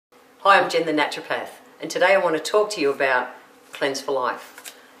Hi, I'm Jen the naturopath, and today I want to talk to you about Cleanse for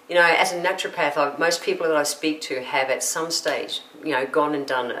Life. You know, as a naturopath, most people that I speak to have at some stage, gone and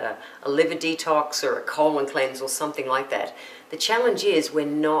done a liver detox or a colon cleanse or something like that. The challenge is we're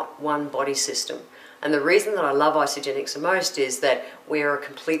not one body system. And the reason that I love isogenics the most is that we're a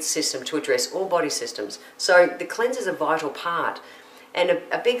complete system to address all body systems. So the cleanse is a vital part. And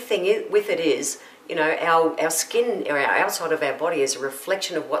a big thing with it is, our skin, or our outside of our body, is a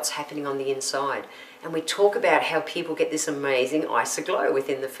reflection of what's happening on the inside. And we talk about how people get this amazing isoglow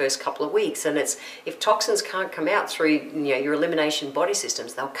within the first couple of weeks. And it's, if toxins can't come out through your elimination body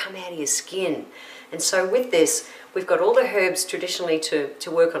systems, they'll come out of your skin. And so with this, we've got all the herbs traditionally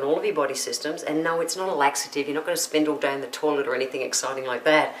to work on all of your body systems. And no, it's not a laxative. You're not going to spend all day in the toilet or anything exciting like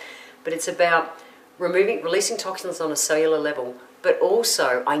that. But it's about releasing toxins on a cellular level. But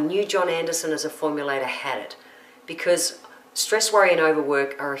also, I knew John Anderson as a formulator had it, because stress, worry and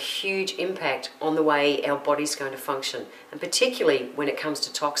overwork are a huge impact on the way our body's going to function, and particularly when it comes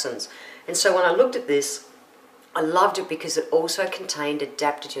to toxins. And so when I looked at this, I loved it because it also contained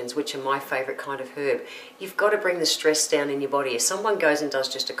adaptogens, which are my favourite kind of herb. You've got to bring the stress down in your body. If someone goes and does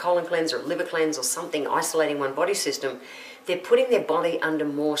just a colon cleanse or a liver cleanse or something isolating one body system, they're putting their body under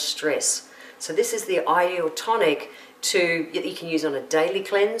more stress. So this is the ideal tonic that you can use on a daily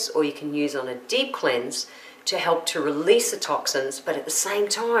cleanse, or you can use on a deep cleanse to help to release the toxins, but at the same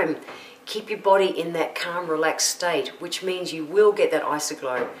time keep your body in that calm, relaxed state, which means you will get that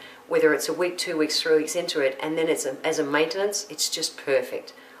isoglow, whether it's a week, 2 weeks, 3 weeks into it, and then as a maintenance, it's just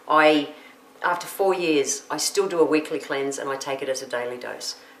perfect. After 4 years, I still do a weekly cleanse and I take it as a daily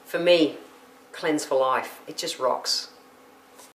dose. For me, Cleanse for Life, it just rocks.